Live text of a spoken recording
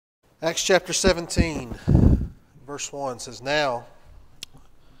Acts chapter 17, verse 1 says, Now,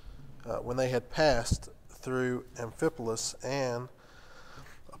 when they had passed through Amphipolis and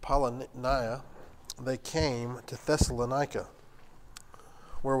Apollonia, they came to Thessalonica,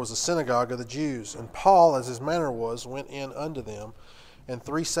 where was a synagogue of the Jews. And Paul, as his manner was, went in unto them, and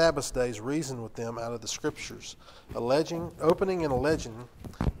 3 Sabbath days reasoned with them out of the Scriptures, opening and alleging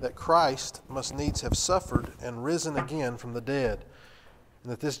that Christ must needs have suffered and risen again from the dead,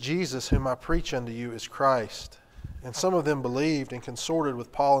 and that this Jesus whom I preach unto you is Christ. And some of them believed and consorted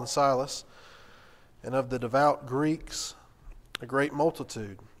with Paul and Silas, and of the devout Greeks a great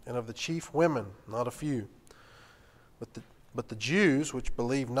multitude, and of the chief women not a few. But the Jews, which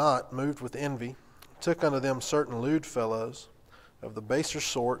believed not, moved with envy, took unto them certain lewd fellows of the baser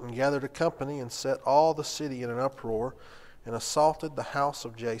sort, and gathered a company, and set all the city in an uproar, and assaulted the house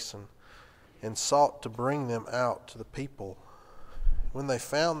of Jason, and sought to bring them out to the people. When they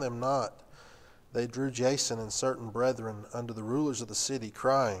found them not, they drew Jason and certain brethren unto the rulers of the city,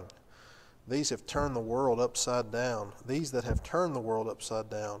 crying, These have turned the world upside down. These that have turned the world upside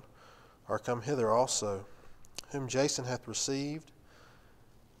down are come hither also, whom Jason hath received,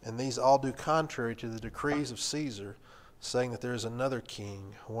 and these all do contrary to the decrees of Caesar, saying that there is another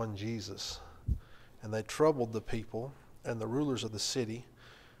king, one Jesus. And they troubled the people and the rulers of the city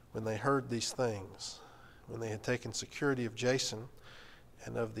when they heard these things. When they had taken security of Jason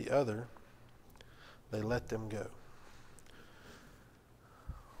and of the other, they let them go.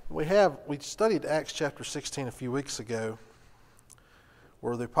 We studied Acts chapter 16 a few weeks ago,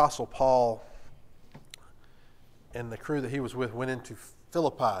 where the Apostle Paul and the crew that he was with went into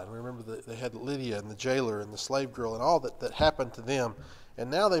Philippi. And remember that they had Lydia and the jailer and the slave girl and all that happened to them. And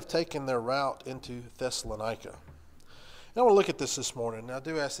now they've taken their route into Thessalonica. And I want to look at this morning. And I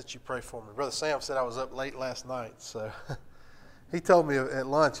do ask that you pray for me. Brother Sam said I was up late last night, so he told me at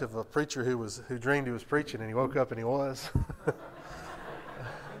lunch of a preacher who dreamed he was preaching, and he woke up and he was.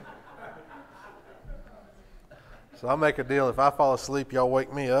 So I'll make a deal. If I fall asleep, y'all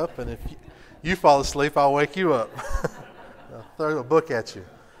wake me up, and if you fall asleep, I'll wake you up. I'll throw a book at you.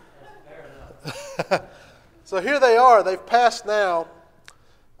 So here they are. They've passed now.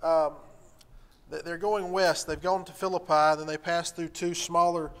 They're going west. They've gone to Philippi, then they pass through 2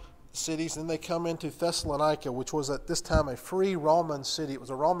 smaller cities, then they come into Thessalonica, which was at this time a free Roman city. It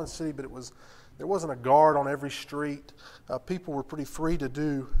was a Roman city, but there wasn't a guard on every street. People were pretty free to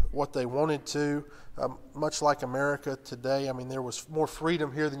do what they wanted to, much like America today. I mean, there was more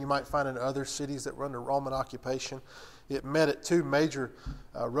freedom here than you might find in other cities that were under Roman occupation. It met at 2 major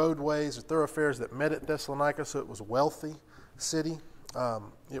roadways or thoroughfares that met at Thessalonica, so it was a wealthy city.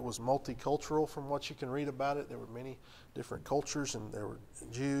 It was multicultural from what you can read about it. There were many different cultures, and there were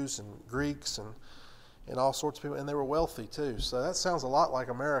Jews and Greeks and all sorts of people, and they were wealthy too. So that sounds a lot like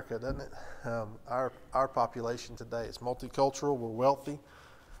America, doesn't it? Our population today is multicultural. We're wealthy,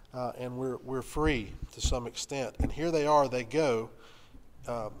 and we're free to some extent. And here they are. They go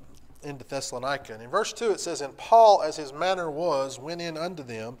into Thessalonica. And in verse 2 it says, And Paul, as his manner was, went in unto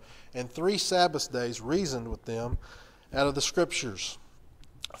them, and 3 Sabbath days reasoned with them out of the Scriptures.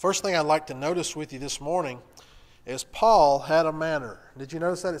 First thing I'd like to notice with you this morning is Paul had a manner. Did you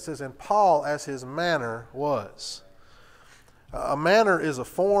notice that? It says, And Paul, as his manner was. A manner is a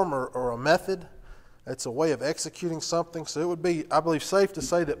form or a method. It's a way of executing something. So it would be, I believe, safe to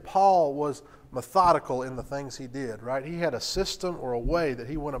say that Paul was methodical in the things he did, right? He had a system or a way that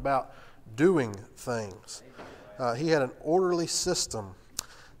he went about doing things. He had an orderly system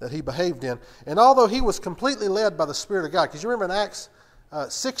that he behaved in. And although he was completely led by the Spirit of God, because you remember in Acts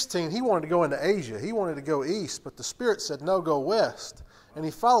 16, he wanted to go into Asia. He wanted to go east, but the Spirit said, no, go west. And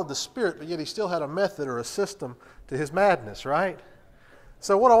he followed the Spirit, but yet he still had a method or a system to his madness, right?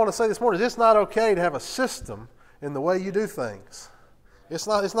 So what I want to say this morning is it's not okay to have a system in the way you do things. It's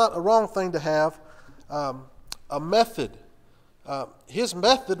not a wrong thing to have a method. His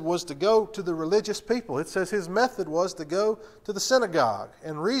method was to go to the religious people. It says his method was to go to the synagogue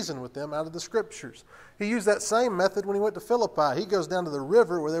and reason with them out of the Scriptures. He used that same method when he went to Philippi. He goes down to the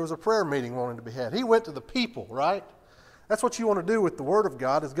river where there was a prayer meeting wanting to be had. He went to the people, right? That's what you want to do with the Word of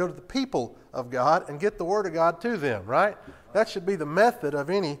God, is go to the people of God and get the Word of God to them, right? That should be the method of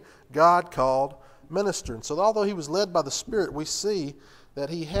any God-called minister. And so although he was led by the Spirit, we see that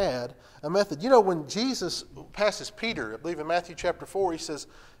he had a method. You know, when Jesus passes Peter, I believe in Matthew chapter 4, he sees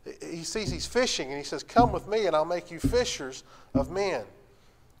he's fishing, and he says, Come with me and I'll make you fishers of men.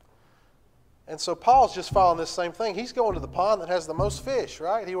 And so Paul's just following this same thing. He's going to the pond that has the most fish,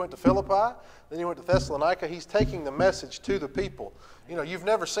 right? He went to Philippi, then he went to Thessalonica. He's taking the message to the people. You know, you've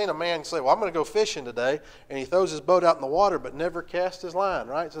never seen a man say, well, I'm going to go fishing today, and he throws his boat out in the water but never cast his line,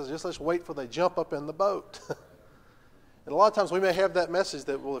 right? So just let's wait till they jump up in the boat. And a lot of times we may have that message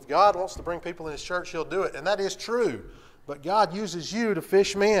that, well, if God wants to bring people in his church, he'll do it. And that is true. But God uses you to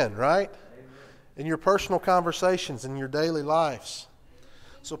fish men, right? Amen. In your personal conversations, in your daily lives.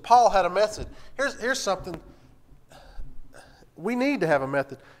 So Paul had a method. Here's something. We need to have a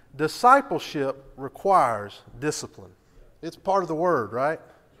method. Discipleship requires discipline. It's part of the word, right?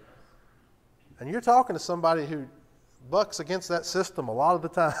 And you're talking to somebody who bucks against that system a lot of the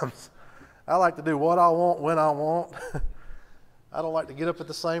times. I like to do what I want when I want. I don't like to get up at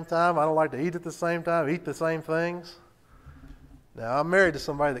the same time. I don't like to eat at the same time, eat the same things. Now, I'm married to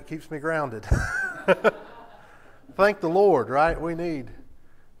somebody that keeps me grounded. Thank the Lord, right? We need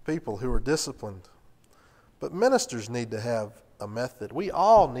people who are disciplined. But ministers need to have a method. We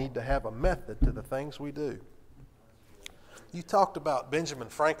all need to have a method to the things we do. You talked about Benjamin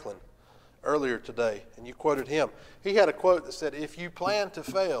Franklin earlier today, and you quoted him. He had a quote that said, if you plan to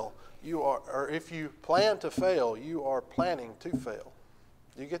fail, you are planning to fail.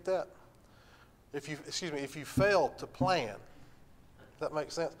 Do you get that? If you fail to plan, does that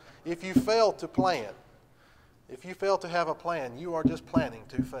make sense? If you fail to plan, if you fail to have a plan, you are just planning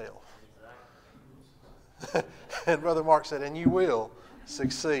to fail. And Brother Mark said, and you will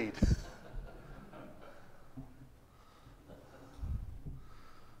succeed.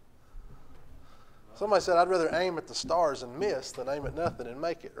 Somebody said, I'd rather aim at the stars and miss than aim at nothing and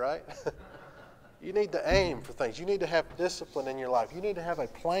make it, right? You need to aim for things. You need to have discipline in your life. You need to have a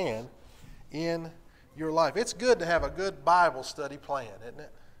plan in your life. It's good to have a good Bible study plan, isn't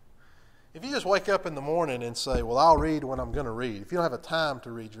it? If you just wake up in the morning and say, well, I'll read when I'm going to read, if you don't have a time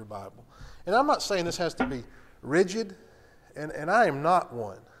to read your Bible. And I'm not saying this has to be rigid, and I am not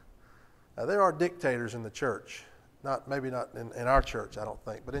one. Now, there are dictators in the church. Maybe not in our church, I don't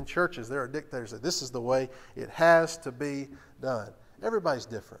think. But in churches, there are dictators that this is the way it has to be done. Everybody's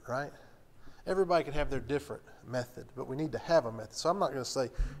different, right? Everybody can have their different method, but we need to have a method. So I'm not going to say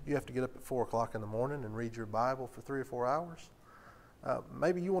you have to get up at 4 o'clock in the morning and read your Bible for 3 or 4 hours.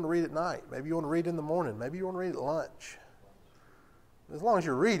 Maybe you want to read at night. Maybe you want to read in the morning. Maybe you want to read at lunch. As long as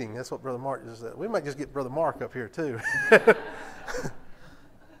you're reading, that's what Brother Mark just said. We might just get Brother Mark up here too.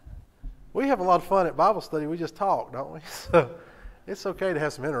 We have a lot of fun at Bible study. We just talk, don't we? So it's okay to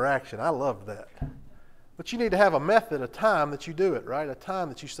have some interaction. I love that. But you need to have a method, a time that you do it, right? A time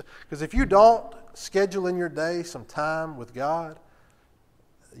that you... Because if you don't schedule in your day some time with God,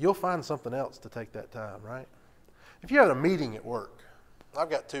 you'll find something else to take that time, right? If you have a meeting at work, I've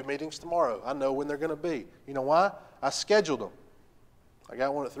got 2 meetings tomorrow. I know when they're going to be. You know why? I scheduled them. I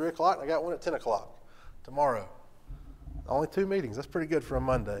got one at 3 o'clock and I got one at 10 o'clock tomorrow. Only 2 meetings. That's pretty good for a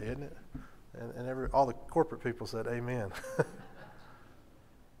Monday, isn't it? And all the corporate people said amen.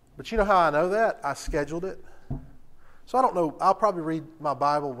 But you know how I know that? I scheduled it. So I don't know. I'll probably read my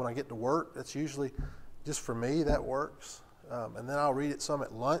Bible when I get to work. That's usually just for me. That works. And then I'll read it some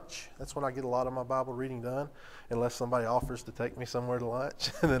at lunch. That's when I get a lot of my Bible reading done, unless somebody offers to take me somewhere to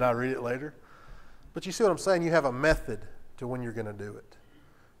lunch, and then I read it later. But you see what I'm saying? You have a method to when you're going to do it.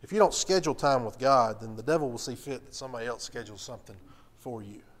 If you don't schedule time with God, then the devil will see fit that somebody else schedules something for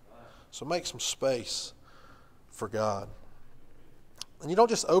you. So make some space for God. And you don't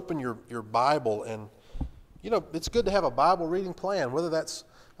just open your Bible and, it's good to have a Bible reading plan, whether that's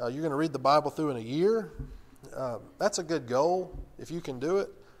you're going to read the Bible through in a year. That's a good goal if you can do it.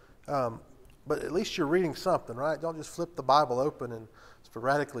 But at least you're reading something, right? Don't just flip the Bible open and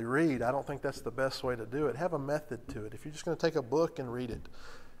sporadically read. I don't think that's the best way to do it. Have a method to it. If you're just going to take a book and read it,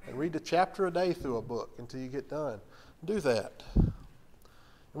 and read a chapter a day through a book until you get done, do that. And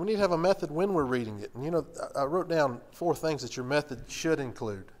we need to have a method when we're reading it. And I wrote down 4 things that your method should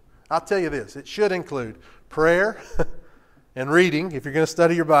include. I'll tell you this. It should include prayer and reading. If you're going to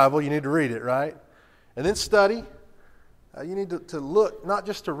study your Bible, you need to read it, right? And then study. You need to look, not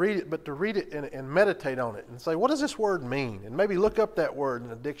just to read it, but to read it and meditate on it and say, what does this word mean? And maybe look up that word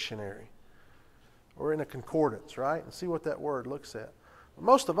in a dictionary or in a concordance, right? And see what that word looks at. But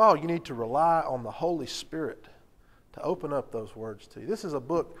most of all, you need to rely on the Holy Spirit to open up those words to you. This is a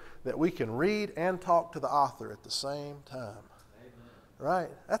book that we can read and talk to the author at the same time. Amen. Right?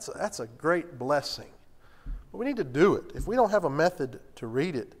 That's a great blessing. But we need to do it. If we don't have a method to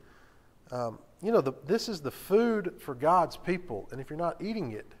read it, this is the food for God's people, and if you're not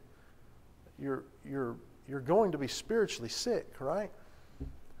eating it, you're going to be spiritually sick, right?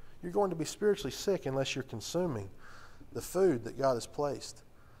 You're going to be spiritually sick unless you're consuming the food that God has placed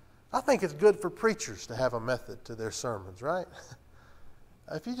I think it's good for preachers to have a method to their sermons, right?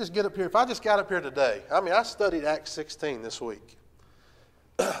 If you just get up here, if I just got up here today, I studied Acts 17 this week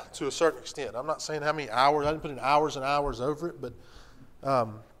to a certain extent. I'm not saying how many hours, I didn't put in hours and hours over it, but,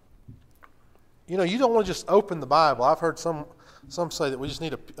 you don't want to just open the Bible. I've heard some say that we just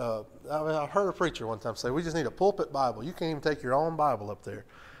need I heard a preacher one time say, we just need a pulpit Bible. You can't even take your own Bible up there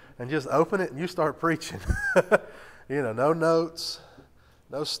and just open it and you start preaching. No notes,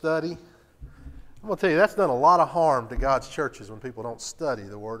 no study. I'm going to tell you, that's done a lot of harm to God's churches when people don't study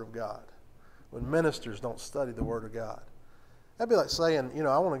the Word of God, when ministers don't study the Word of God. That'd be like saying,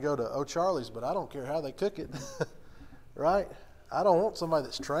 I want to go to O'Charlie's, but I don't care how they cook it, right? I don't want somebody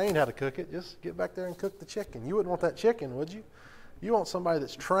that's trained how to cook it. Just get back there and cook the chicken. You wouldn't want that chicken, would you? You want somebody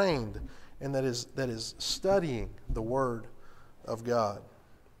that's trained and that is studying the Word of God.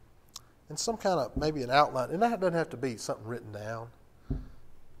 And some kind of, maybe an outline, and that doesn't have to be something written down.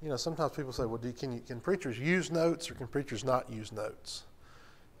 Sometimes people say, well, can preachers use notes or can preachers not use notes?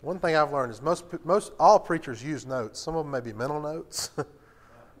 One thing I've learned is all preachers use notes. Some of them may be mental notes.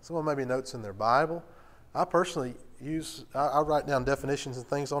 Some of them may be notes in their Bible. I personally I write down definitions and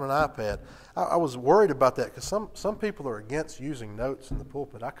things on an iPad. I was worried about that because some people are against using notes in the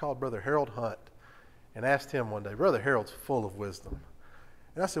pulpit. I called Brother Harold Hunt and asked him one day, Brother Harold's full of wisdom.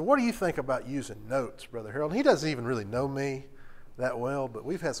 And I said, what do you think about using notes, Brother Harold? And he doesn't even really know me that well, but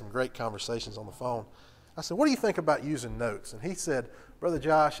we've had some great conversations on the phone. I said, what do you think about using notes? And he said, Brother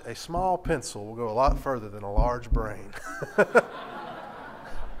Josh, a small pencil will go a lot further than a large brain.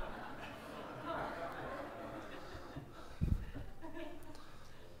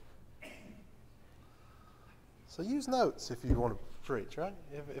 So use notes if you want to preach, right?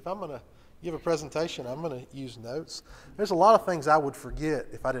 If I'm going to give a presentation, I'm going to use notes. There's a lot of things I would forget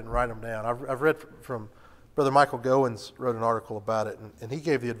if I didn't write them down. I've read from Brother Michael Goins wrote an article about it, and he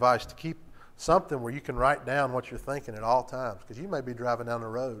gave the advice to keep something where you can write down what you're thinking at all times, because you may be driving down the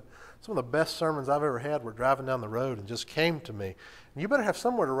road. Some of the best sermons I've ever had were driving down the road and just came to me. And you better have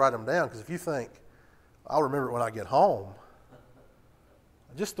somewhere to write them down, because if you think, I'll remember it when I get home.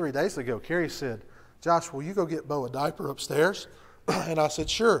 Just 3 days ago, Carrie said, Josh, will you go get Bo a diaper upstairs? And I said,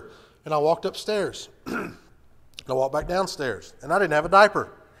 sure. And I walked upstairs. And I walked back downstairs, and I didn't have a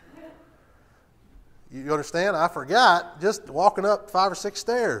diaper. You understand? I forgot just walking up 5 or 6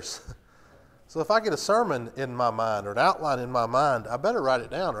 stairs. So if I get a sermon in my mind or an outline in my mind, I better write it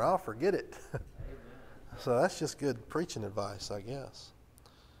down or I'll forget it. So that's just good preaching advice, I guess.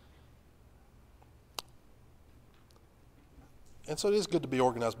 And so it is good to be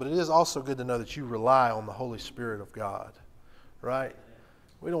organized, but it is also good to know that you rely on the Holy Spirit of God, right?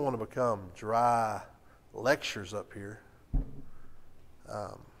 We don't want to become dry lectures up here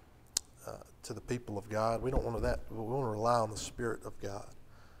to the people of God. We don't want that. We want to rely on the Spirit of God.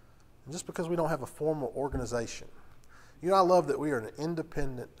 And just because we don't have a formal organization. I love that we are an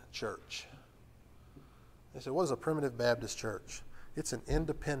independent church. They said, what is a primitive Baptist church? It's an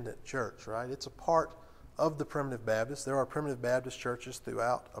independent church, right? It's a part of the primitive Baptists. There are primitive Baptist churches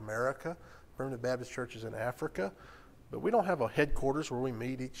throughout America, primitive Baptist churches in Africa, but we don't have a headquarters where we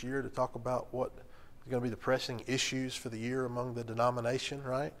meet each year to talk about what is going to be the pressing issues for the year among the denomination,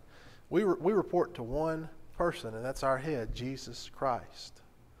 right? We report to one person, and that's our head, Jesus Christ.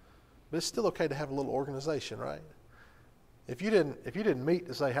 But it's still okay to have a little organization, right? If you didn't meet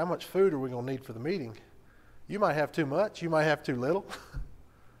to say how much food are we going to need for the meeting, you might have too much, you might have too little,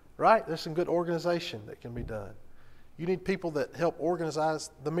 right? There's some good organization that can be done. You need people that help organize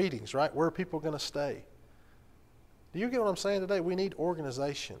the meetings, right? Where are people going to stay? Do you get what I'm saying today? We need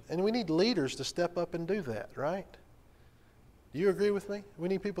organization, and we need leaders to step up and do that, right? Do you agree with me? We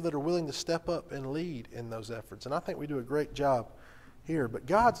need people that are willing to step up and lead in those efforts, and I think we do a great job here. But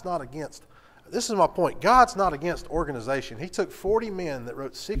God's not against, this is my point, God's not against organization. He took 40 men that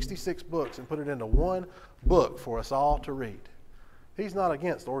wrote 66 books and put it into one book for us all to read. He's not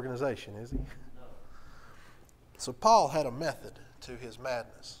against organization, is he? No. So Paul had a method to his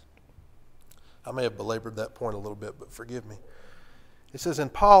madness. I may have belabored that point a little bit, but forgive me. It says,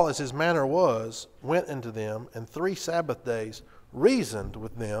 and Paul, as his manner was, went into them, and 3 Sabbath days reasoned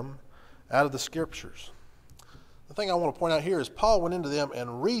with them out of the Scriptures. The thing I want to point out here is Paul went into them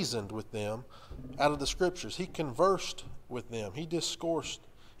and reasoned with them out of the Scriptures. He conversed with them. He discoursed.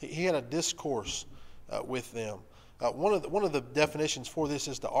 He had a discourse with them. One of the definitions for this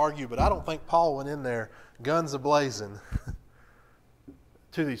is to argue, but I don't think Paul went in there guns a-blazing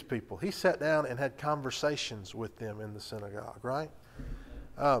to these people. He sat down and had conversations with them in the synagogue, right?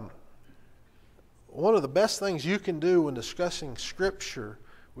 One of the best things you can do when discussing Scripture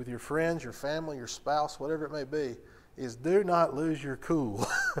with your friends, your family, your spouse, whatever it may be, is do not lose your cool.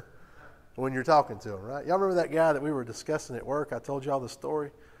 when you're talking to them, right? Y'all remember that guy that we were discussing at work? I told y'all the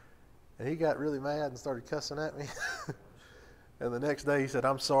story. And he got really mad and started cussing at me. And the next day he said,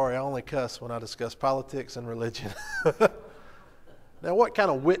 I'm sorry, I only cuss when I discuss politics and religion. Now, what kind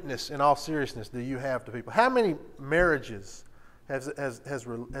of witness, in all seriousness, do you have to people? How many marriages has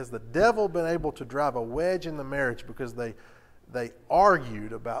the devil been able to drive a wedge in the marriage because they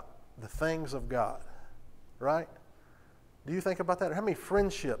argued about the things of God, right? Do you think about that? How many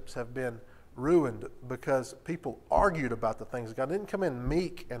friendships have been ruined because people argued about the things of God? They didn't come in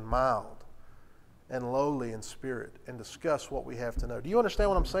meek and mild and lowly in spirit and discuss what we have to know. Do you understand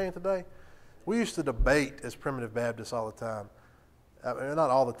what I'm saying today? We used to debate as primitive Baptists all the time. I mean, not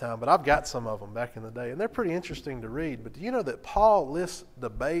all the time, but I've got some of them back in the day, and they're pretty interesting to read. But do you know that Paul lists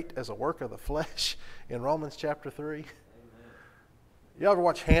debate as a work of the flesh in Romans chapter 3? Amen. You ever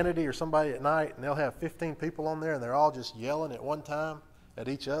watch Hannity or somebody at night, and they'll have 15 people on there, and they're all just yelling at one time at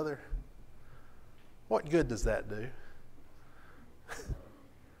each other? What good does that do?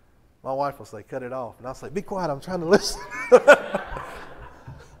 My wife will say, cut it off. And I'll say, be quiet, I'm trying to listen.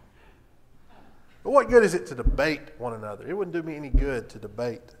 But what good is it to debate one another? It wouldn't do me any good to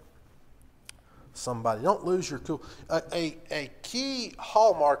debate somebody. Don't lose your cool. A key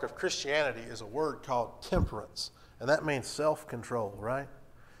hallmark of Christianity is a word called temperance, and that means self-control, right?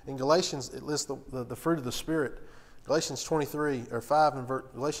 In Galatians, it lists the fruit of the Spirit. Galatians chapter 5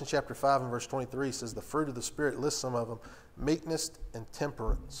 and verse 23 says the fruit of the Spirit lists some of them: meekness and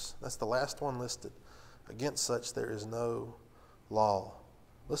temperance. That's the last one listed. Against such there is no law.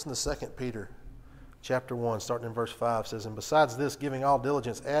 Listen to 2 Peter chapter 1, starting in verse 5, says, and besides this, giving all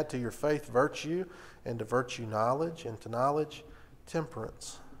diligence, add to your faith virtue, and to virtue knowledge, and to knowledge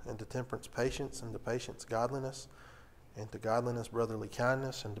temperance, and to temperance patience, and to patience godliness, and to godliness brotherly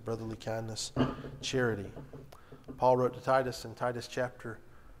kindness, and to brotherly kindness charity. Paul wrote to Titus in Titus chapter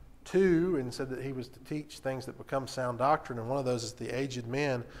 2 and said that he was to teach things that become sound doctrine, and one of those is the aged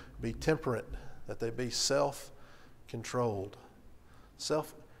men be temperate, that they be self-controlled.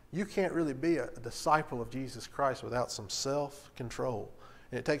 You can't really be a disciple of Jesus Christ without some self-control.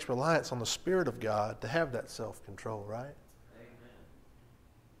 And it takes reliance on the Spirit of God to have that self-control, right? Amen.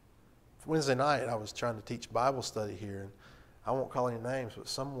 Wednesday night, I was trying to teach Bible study here, and I won't call any names, but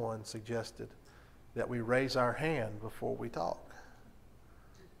someone suggested that we raise our hand before we talk.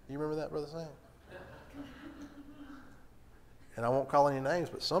 You remember that, Brother Sam? And I won't call any names,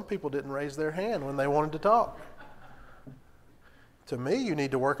 but some people didn't raise their hand when they wanted to talk. To me, you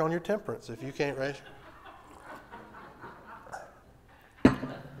need to work on your temperance if you can't raise.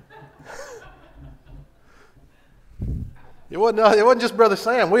 It wasn't just Brother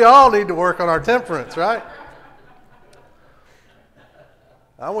Sam. We all need to work on our temperance, right?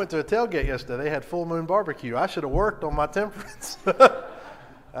 I went to a tailgate yesterday. They had full moon barbecue. I should have worked on my temperance.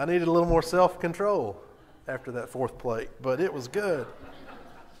 I needed a little more self-control after that fourth plate, but it was good.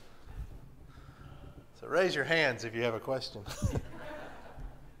 So raise your hands if you have a question.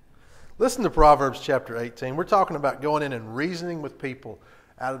 Listen to Proverbs chapter 18. We're talking about going in and reasoning with people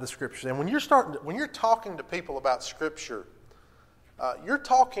out of the Scriptures. And when you're talking to people about Scripture, you're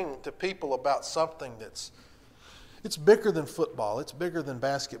talking to people about something it's bigger than football. It's bigger than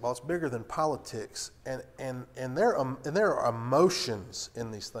basketball. It's bigger than politics. And there are emotions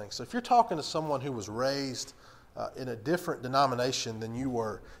in these things. So if you're talking to someone who was raised in a different denomination than you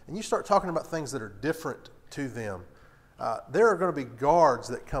were, and you start talking about things that are different to them, there are going to be guards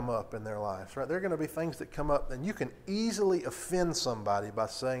that come up in their lives, right? There are going to be things that come up, and you can easily offend somebody by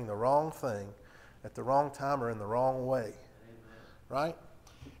saying the wrong thing at the wrong time or in the wrong way, right?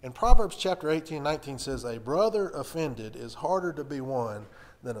 And Proverbs chapter 18:19 says, a brother offended is harder to be won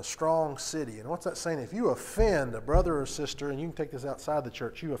than a strong city. And what's that saying? If you offend a brother or sister, and you can take this outside the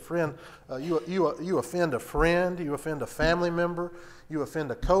church, you offend a friend, you offend a family member, you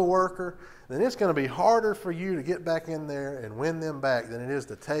offend a coworker, then it's going to be harder for you to get back in there and win them back than it is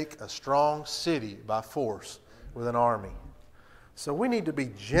to take a strong city by force with an army. So we need to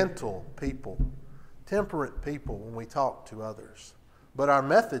be gentle people, temperate people when we talk to others. But our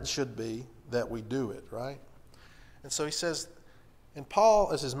method should be that we do it, right? And so he says, and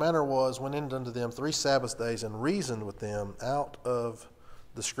Paul, as his manner was, went in unto them 3 Sabbath days and reasoned with them out of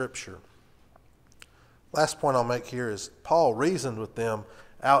the Scripture. Last point I'll make here is Paul reasoned with them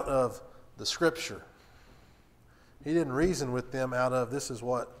out of the Scripture. He didn't reason with them out of, this is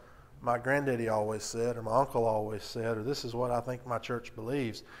what my granddaddy always said, or my uncle always said, or this is what I think my church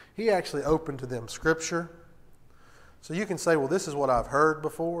believes. He actually opened to them Scripture. So you can say, well, this is what I've heard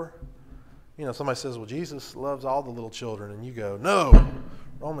before. You know, somebody says, well, Jesus loves all the little children. And you go, no,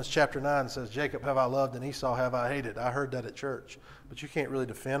 Romans chapter 9 says, Jacob have I loved and Esau have I hated. I heard that at church. But you can't really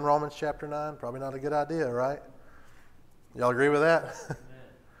defend Romans chapter 9. Probably not a good idea, right? Y'all agree with that?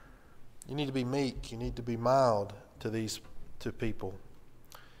 You need to be meek. You need to be mild to people.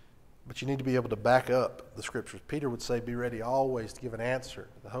 But you need to be able to back up the Scriptures. Peter would say, be ready always to give an answer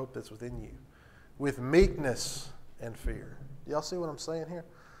to the hope that's within you, with meekness and fear. Do y'all see what I'm saying here?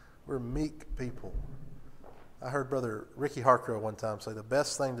 We're meek people. I heard Brother Ricky Harcrow one time say the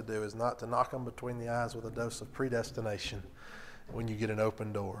best thing to do is not to knock them between the eyes with a dose of predestination when you get an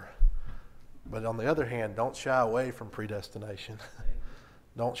open door. But on the other hand, don't shy away from predestination.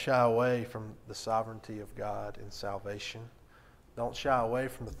 Don't shy away from the sovereignty of God in salvation. Don't shy away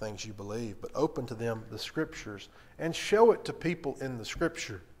from the things you believe, but open to them the Scriptures and show it to people in the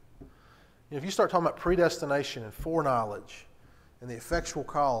Scripture. If you start talking about predestination and foreknowledge and the effectual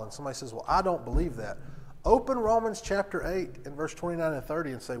call, and somebody says, well, I don't believe that, open Romans chapter 8 and verse 29 and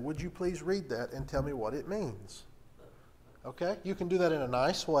 30 and say, would you please read that and tell me what it means? Okay? You can do that in a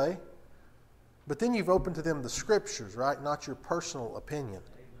nice way, but then you've opened to them the Scriptures, right? Not your personal opinion.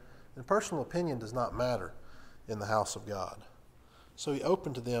 And personal opinion does not matter in the house of God. So he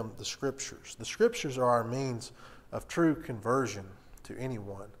opened to them the Scriptures. The Scriptures are our means of true conversion to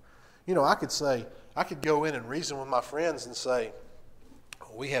anyone. You know, I could go in and reason with my friends and say,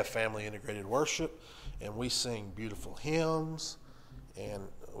 we have family integrated worship, and we sing beautiful hymns, and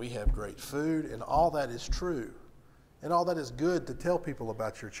we have great food, and all that is true. And all that is good to tell people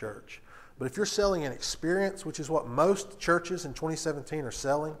about your church. But if you're selling an experience, which is what most churches in 2017 are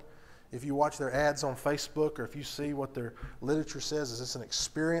selling, if you watch their ads on Facebook or if you see what their literature says, is this an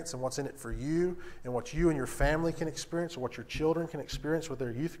experience and what's in it for you and what you and your family can experience or what your children can experience with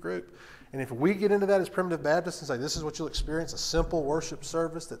their youth group. And if we get into that as Primitive Baptists and say this is what you'll experience, a simple worship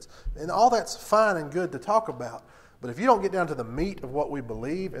service, and all that's fine and good to talk about. But if you don't get down to the meat of what we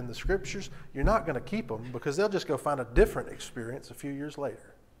believe in the Scriptures, you're not going to keep them because they'll just go find a different experience a few years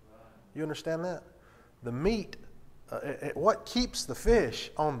later. You understand that? The meat, what keeps the fish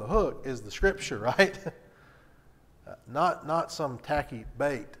on the hook is the Scripture, right? Not some tacky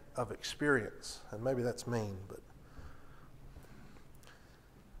bait of experience. And maybe that's mean, but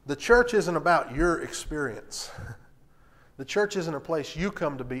the church isn't about your experience. The church isn't a place you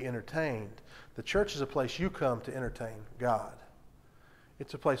come to be entertained. The church is a place you come to entertain God.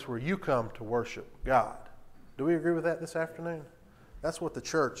 It's a place where you come to worship God. Do we agree with that this afternoon? That's what the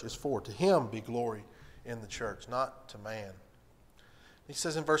church is for. To Him be glory in the church, not to man. He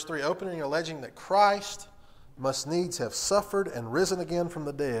says in verse 3, opening and alleging that Christ must needs have suffered and risen again from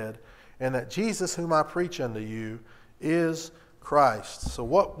the dead, and that Jesus whom I preach unto you is Christ. So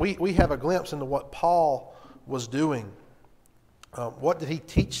what we have a glimpse into what Paul was doing. What did he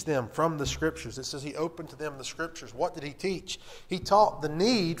teach them from the Scriptures? It says he opened to them the Scriptures. What did he teach? He taught the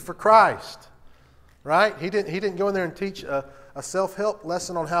need for Christ. Right? He didn't go in there and teach a self-help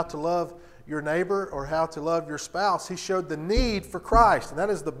lesson on how to love your neighbor or how to love your spouse. He showed the need for Christ. And that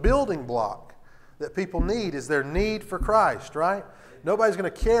is the building block that people need, is their need for Christ, right? Nobody's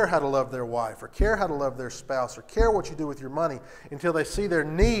going to care how to love their wife or care how to love their spouse or care what you do with your money until they see their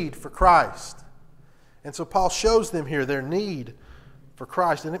need for Christ. And so Paul shows them here their need for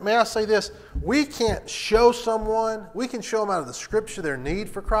Christ. And may I say this, we can't show someone, we can show them out of the Scripture their need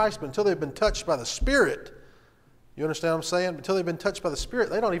for Christ, but until they've been touched by the Spirit, you understand what I'm saying? Until they've been touched by the Spirit,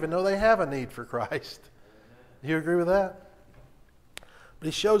 they don't even know they have a need for Christ. Do you agree with that? But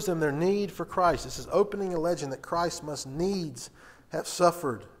he shows them their need for Christ. This is opening a legend that Christ must needs have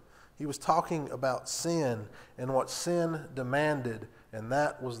suffered. He was talking about sin and what sin demanded, and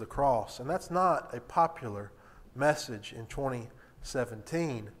that was the cross. And that's not a popular message in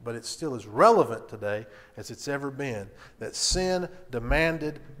 2017, but it still is relevant today as it's ever been, that sin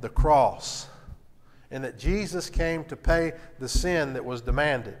demanded the cross and that Jesus came to pay the sin that was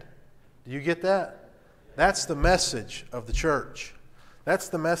demanded. Do you get that? That's the message of the church. That's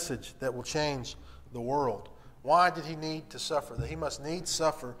the message that will change the world. Why did he need to suffer? That he must needs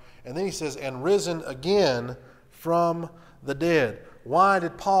suffer. And then he says, and risen again from the dead. Why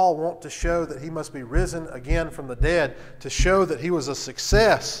did Paul want to show that he must be risen again from the dead? To show that he was a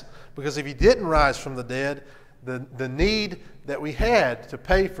success. Because if he didn't rise from the dead, the need that we had to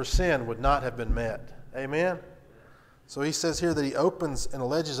pay for sin would not have been met. Amen? So he says here that he opens and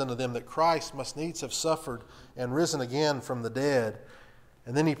alleges unto them that Christ must needs have suffered and risen again from the dead.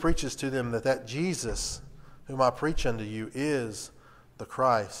 And then he preaches to them that Jesus whom I preach unto you is the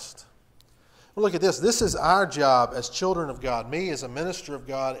Christ. Well, look at this. This is our job as children of God, me as a minister of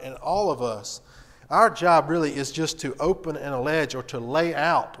God, and all of us. Our job really is just to open and allege or to lay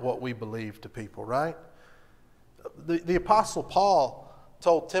out what we believe to people, right? The Apostle Paul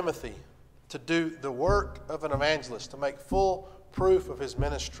told Timothy to do the work of an evangelist, to make full proof of his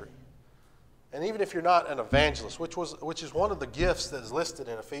ministry. And even if you're not an evangelist, which is one of the gifts that is listed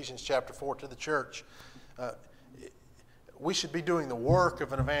in Ephesians chapter 4 to the church, we should be doing the work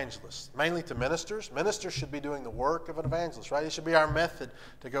of an evangelist, mainly to ministers. Ministers should be doing the work of an evangelist, right? It should be our method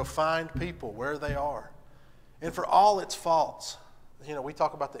to go find people where they are. And for all its faults, we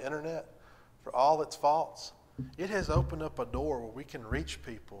talk about the internet, for all its faults, it has opened up a door where we can reach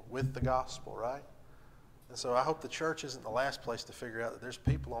people with the gospel, right? And so I hope the church isn't the last place to figure out that there's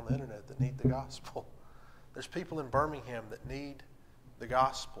people on the internet that need the gospel. There's people in Birmingham that need the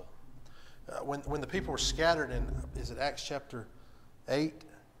gospel. When the people were scattered in, is it Acts chapter 8?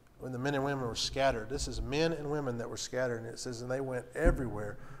 When the men and women were scattered. This is men and women that were scattered. And it says, and they went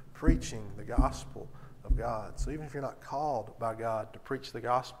everywhere preaching the gospel of God. So even if you're not called by God to preach the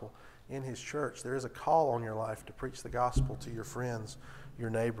gospel in His church, there is a call on your life to preach the gospel to your friends, your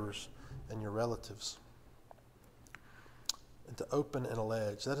neighbors, and your relatives. And to open and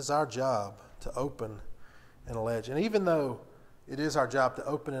allege. That is our job, to open and allege. And even though it is our job to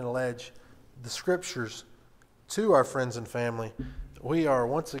open and allege the Scriptures to our friends and family, we are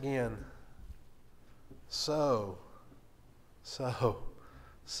once again so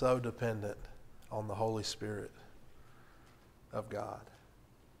dependent on the Holy Spirit of God.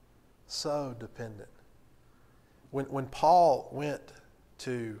 So dependent. When Paul went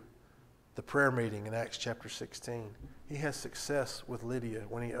to the prayer meeting in Acts chapter 16, he has success with Lydia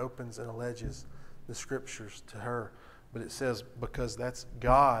when he opens and alleges the Scriptures to her. But it says because that's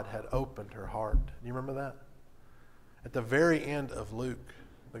God had opened her heart. Do you remember that? At the very end of Luke,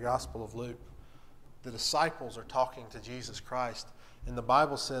 the Gospel of Luke, the disciples are talking to Jesus Christ, and the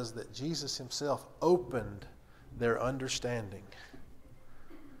Bible says that Jesus Himself opened their understanding.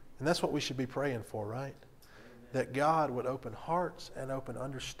 And that's what we should be praying for, right? That God would open hearts and open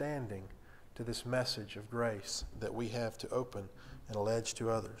understanding to this message of grace that we have to open and allege to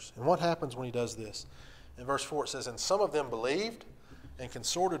others. And what happens when He does this? In verse 4 it says, and some of them believed and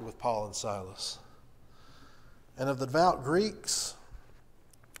consorted with Paul and Silas. And of the devout Greeks,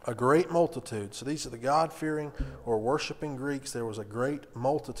 a great multitude. So these are the God-fearing or worshiping Greeks. There was a great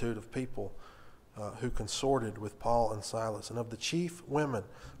multitude of people who consorted with Paul and Silas. And of the chief women,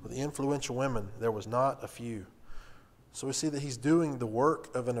 or the influential women, there was not a few. So we see that he's doing the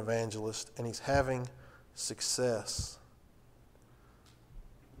work of an evangelist and he's having success.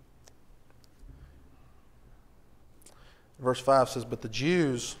 Verse 5 says, but the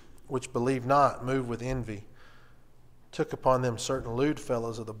Jews which believed not, moved with envy, took upon them certain lewd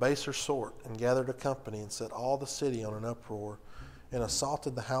fellows of the baser sort, and gathered a company, and set all the city on an uproar, and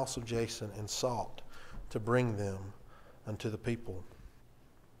assaulted the house of Jason, and sought to bring them unto the people.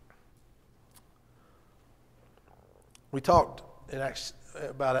 We talked in Acts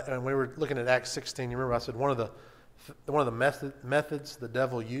about it, and we were looking at Acts 16. You remember I said one of the methods the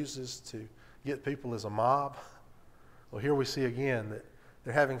devil uses to get people is a mob. Well, here we see again that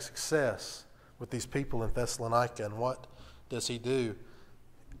they're having success with these people in Thessalonica. And what does he do?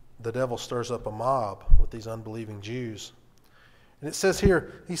 The devil stirs up a mob with these unbelieving Jews. And it says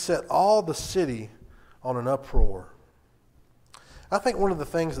here, he set all the city on an uproar. I think one of the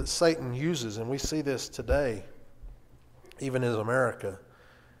things that Satan uses, and we see this today, even in America,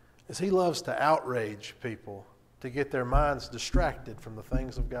 is he loves to outrage people to get their minds distracted from the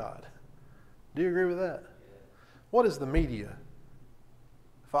things of God. Do you agree with that? What is the media?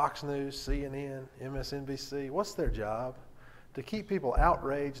 Fox News, CNN, MSNBC, what's their job? To keep people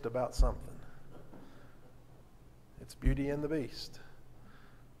outraged about something. It's Beauty and the Beast.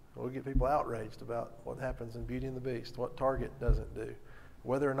 We'll get people outraged about what happens in Beauty and the Beast, what Target doesn't do,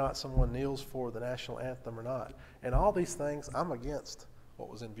 whether or not someone kneels for the national anthem or not. And all these things, I'm against what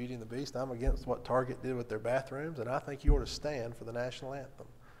was in Beauty and the Beast. I'm against what Target did with their bathrooms, and I think you ought to stand for the national anthem.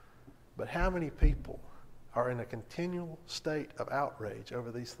 But how many people are in a continual state of outrage over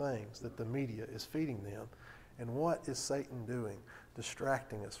these things that the media is feeding them? And what is Satan doing?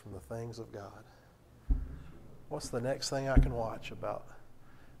 Distracting us from the things of God. What's the next thing I can watch about?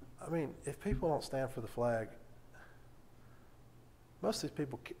 I mean, if people don't stand for the flag, most of these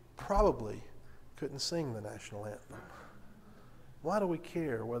people probably couldn't sing the national anthem. Why do we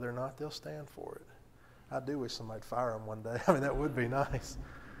care whether or not they'll stand for it? I do wish somebody'd fire them one day. I mean, that would be nice.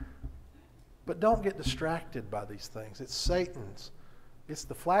 But don't get distracted by these things. It's Satan's. It's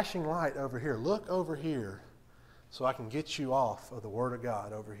the flashing light over here. Look over here so I can get you off of the Word of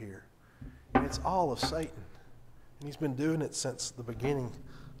God over here. And it's all of Satan. And he's been doing it since the beginning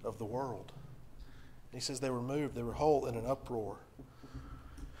of the world. And he says they were moved. They were whole in an uproar.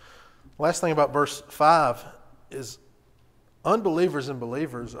 Last thing about verse 5 is unbelievers and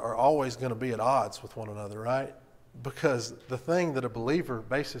believers are always going to be at odds with one another, right? Because the thing that a believer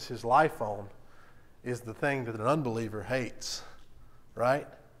bases his life on is the thing that an unbeliever hates, right?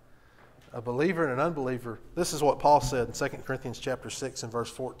 A believer and an unbeliever, this is what Paul said in 2 Corinthians chapter 6 and verse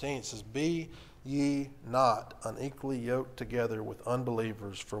 14. It says, "Be ye not unequally yoked together with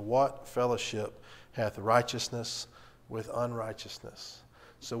unbelievers, for what fellowship hath righteousness with unrighteousness?"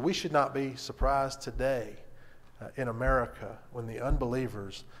 So we should not be surprised today in America when the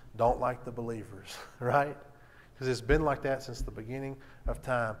unbelievers don't like the believers, right? Because it's been like that since the beginning of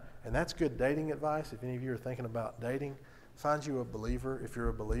time. And that's good dating advice. If any of you are thinking about dating, find you a believer if you're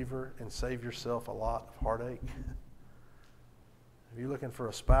a believer and save yourself a lot of heartache. If you're looking for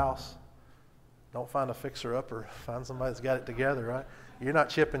a spouse, don't find a fixer-upper. Find somebody that's got it together, right? You're not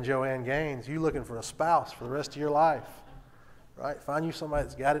Chip and Joanne Gaines. You're looking for a spouse for the rest of your life, right? Find you somebody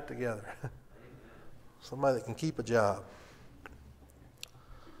that's got it together. Somebody that can keep a job.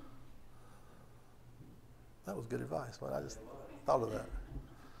 That was good advice, but I just thought of that.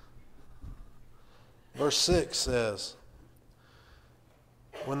 Verse 6 says,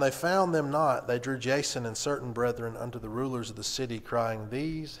 "When they found them not, they drew Jason and certain brethren unto the rulers of the city, crying,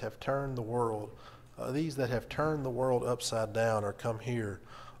 These that have turned the world upside down are come here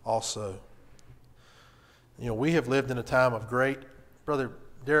also." You know, we have lived in a time of great, Brother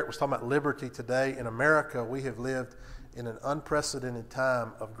Derek was talking about liberty today. In America, we have lived in an unprecedented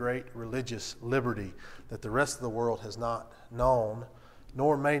time of great religious liberty that the rest of the world has not known,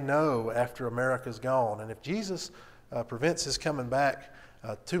 nor may know after America's gone. And if Jesus prevents his coming back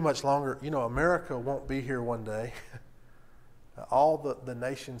too much longer, you know, America won't be here one day. All the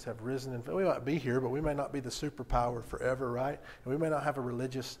nations have risen, and we might be here, but we may not be the superpower forever, right? And we may not have a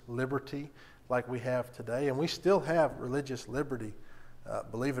religious liberty like we have today, and we still have religious liberty,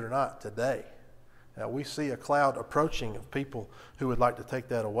 believe it or not, today. We see a cloud approaching of people who would like to take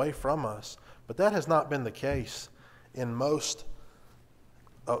that away from us, but that has not been the case in most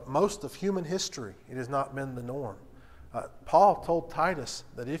of human history. It has not been the norm. Paul told Titus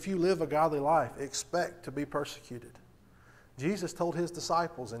that if you live a godly life, expect to be persecuted. Jesus told his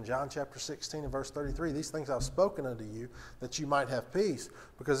disciples in John chapter 16 and verse 33, "These things I've spoken unto you, that you might have peace,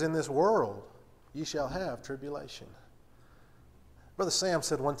 because in this world ye shall have tribulation." Brother Sam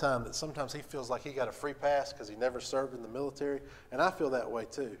said one time that sometimes he feels like he got a free pass because he never served in the military, and I feel that way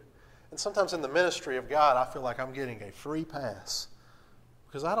too. And sometimes in the ministry of God, I feel like I'm getting a free pass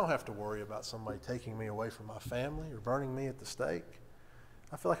because I don't have to worry about somebody taking me away from my family or burning me at the stake.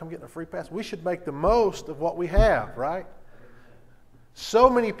 I feel like I'm getting a free pass. We should make the most of what we have, right? So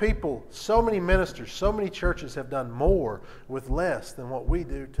many people, so many ministers, so many churches have done more with less than what we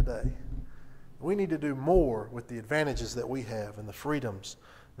do today. We need to do more with the advantages that we have and the freedoms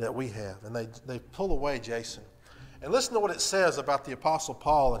that we have. And they pull away Jason. And listen to what it says about the Apostle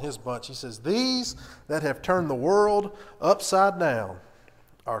Paul and his bunch. He says, "These that have turned the world upside down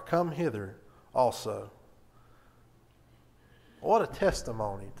are come hither also." What a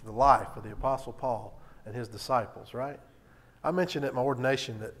testimony to the life of the Apostle Paul and his disciples, right? I mentioned at my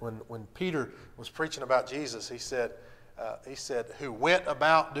ordination that when Peter was preaching about Jesus, he said, "Who went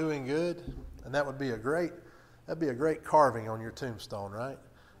about doing good," and that'd be a great carving on your tombstone, right?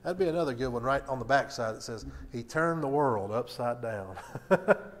 That'd be another good one right on the backside that says, "He turned the world upside down."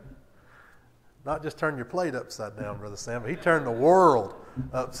 Not just turn your plate upside down, Brother Sam, but he turned the world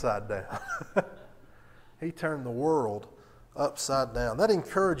upside down. He turned the world upside down. That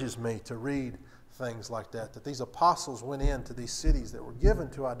encourages me to read things like that these apostles went into these cities that were given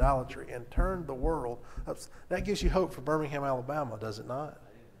to idolatry and turned the world up. That gives you hope for Birmingham, Alabama, does it not?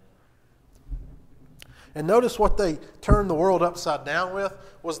 And notice what they turned the world upside down with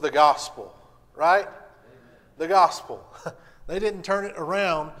was the gospel, right? Amen. The gospel. They didn't turn it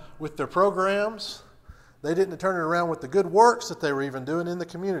around with their programs. They didn't turn it around with the good works that they were even doing in the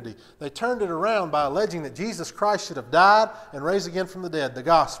community. They turned it around by alleging that Jesus Christ should have died and raised again from the dead, the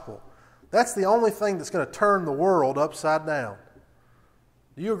gospel. That's the only thing that's going to turn the world upside down.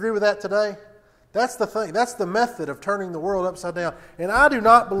 Do you agree with that today? That's the thing. That's the method of turning the world upside down. And I do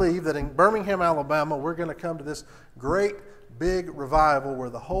not believe that in Birmingham, Alabama, we're going to come to this great big revival where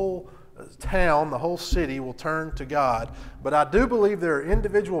the whole town, the whole city will turn to God. But I do believe there are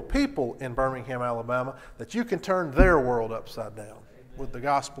individual people in Birmingham, Alabama, that you can turn their world upside down with the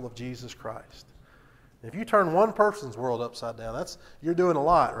gospel of Jesus Christ. If you turn one person's world upside down, you're doing a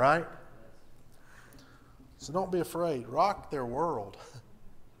lot, right? So don't be afraid. Rock their world.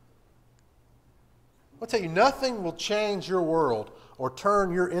 I'll tell you, nothing will change your world or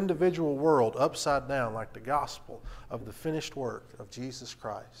turn your individual world upside down like the gospel of the finished work of Jesus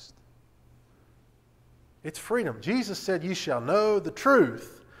Christ. It's freedom. Jesus said, "You shall know the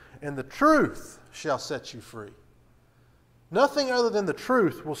truth, and the truth shall set you free." Nothing other than the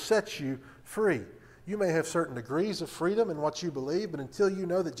truth will set you free. You may have certain degrees of freedom in what you believe, but until you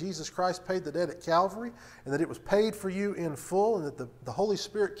know that Jesus Christ paid the debt at Calvary and that it was paid for you in full and that the Holy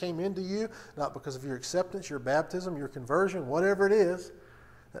Spirit came into you, not because of your acceptance, your baptism, your conversion, whatever it is,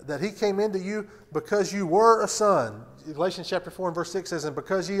 that He came into you because you were a son. Galatians chapter 4 and verse 6 says, "And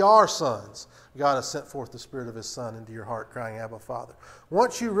because ye are sons, God has sent forth the Spirit of His Son into your heart, crying, Abba, Father."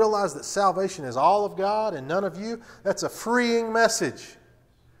 Once you realize that salvation is all of God and none of you, that's a freeing message.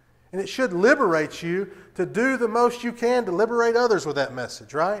 And it should liberate you to do the most you can to liberate others with that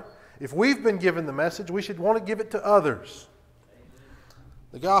message, right? If we've been given the message, we should want to give it to others.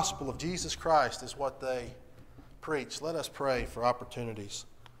 The gospel of Jesus Christ is what they preach. Let us pray for opportunities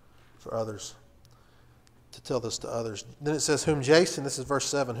for others, to tell this to others. Then it says, whom Jason, this is verse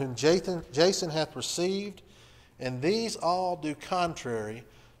 7, whom Jason hath received, and these all do contrary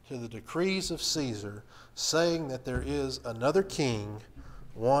to the decrees of Caesar, saying that there is another king,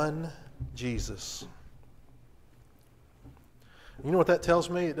 one Jesus. You know what that tells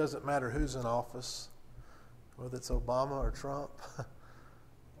me? It doesn't matter who's in office, whether it's Obama or Trump,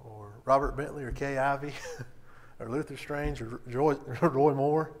 or Robert Bentley or Kay Ivey, or Luther Strange or Roy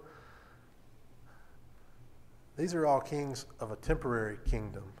Moore. These are all kings of a temporary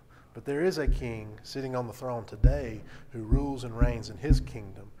kingdom. But there is a king sitting on the throne today who rules and reigns in His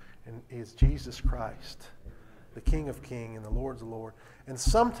kingdom, and He is Jesus Christ, the King of Kings and the Lord's Lord. And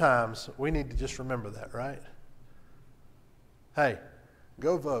sometimes we need to just remember that, right? Hey,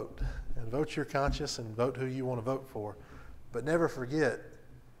 go vote, and vote your conscience and vote who you want to vote for. But never forget,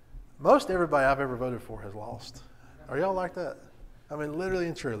 most everybody I've ever voted for has lost. Are y'all like that? I mean, literally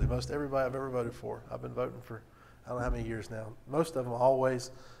and truly, most everybody I've ever voted for, I've been voting for I don't know how many years now. Most of them always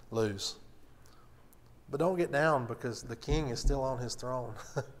lose. But don't get down, because the king is still on his throne.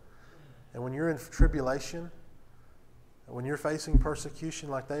 And when you're in tribulation, when you're facing persecution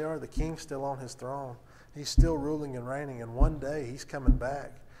like they are, the king's still on his throne. He's still ruling and reigning. And one day He's coming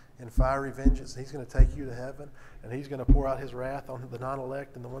back in fiery vengeance. He's going to take you to heaven, and He's going to pour out His wrath on the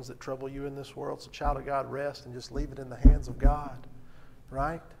non-elect and the ones that trouble you in this world. So, child of God, rest and just leave it in the hands of God.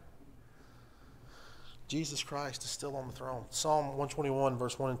 Right? Jesus Christ is still on the throne. Psalm 121,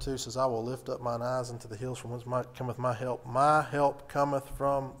 verse 1 and 2 says, I will lift up mine eyes unto the hills from whence cometh my help. My help cometh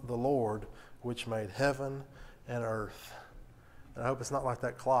from the Lord, which made heaven and earth. And I hope it's not like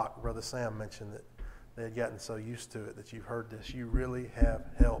that clock Brother Sam mentioned, that they had gotten so used to it that you've heard this. You really have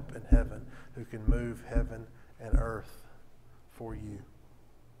help in heaven who can move heaven and earth for you.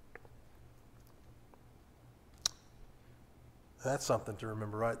 That's something to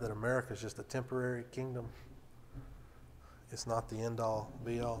remember, right? That America is just a temporary kingdom. It's not the end-all,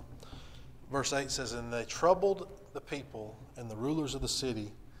 be-all. Verse 8 says, and they troubled the people and the rulers of the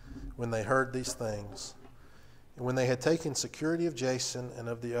city when they heard these things. And when they had taken security of Jason and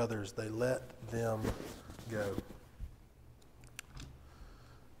of the others, they let them go.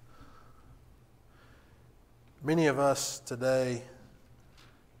 Many of us today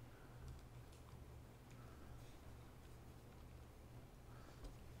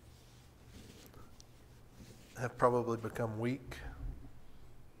have probably become weak.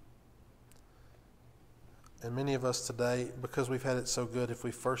 And many of us today, because we've had it so good, if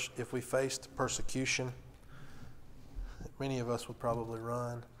we faced persecution, many of us would probably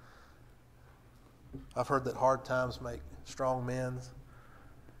run. I've heard that hard times make strong men,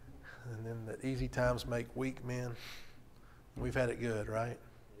 and then that easy times make weak men. We've had it good, right?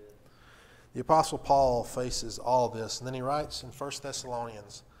 Yeah. The Apostle Paul faces all this, and then he writes in 1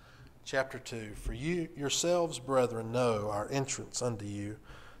 Thessalonians chapter 2, for you yourselves, brethren, know our entrance unto you,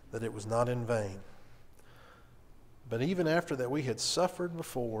 that it was not in vain. But even after that we had suffered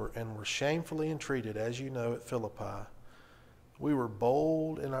before and were shamefully entreated, as you know, at Philippi, we were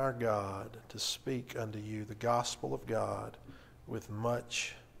bold in our God to speak unto you the gospel of God with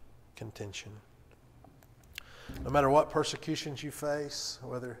much contention. No matter what persecutions you face,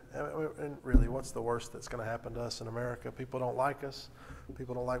 and really, what's the worst that's going to happen to us in America? People don't like us.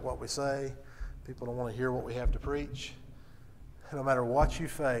 People don't like what we say. People don't want to hear what we have to preach. No matter what you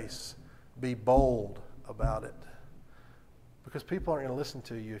face, be bold about it. Because people aren't going to listen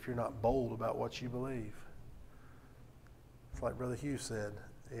to you if you're not bold about what you believe. It's like Brother Hugh said.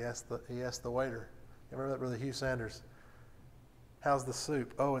 He asked the waiter. You remember that, Brother Hugh Sanders? How's the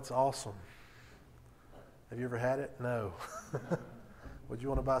soup? Oh, it's awesome. Have you ever had it? No. Would you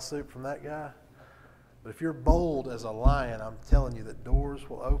want to buy soup from that guy? But if you're bold as a lion, I'm telling you that doors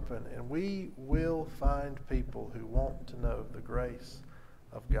will open, and we will find people who want to know the grace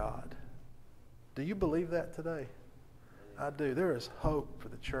of God. Do you believe that today? I do. There is hope for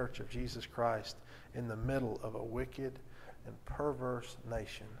the church of Jesus Christ in the middle of a wicked and perverse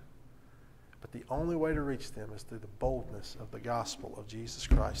nation. But the only way to reach them is through the boldness of the gospel of Jesus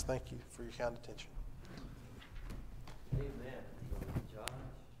Christ. Thank you for your kind attention. Amen.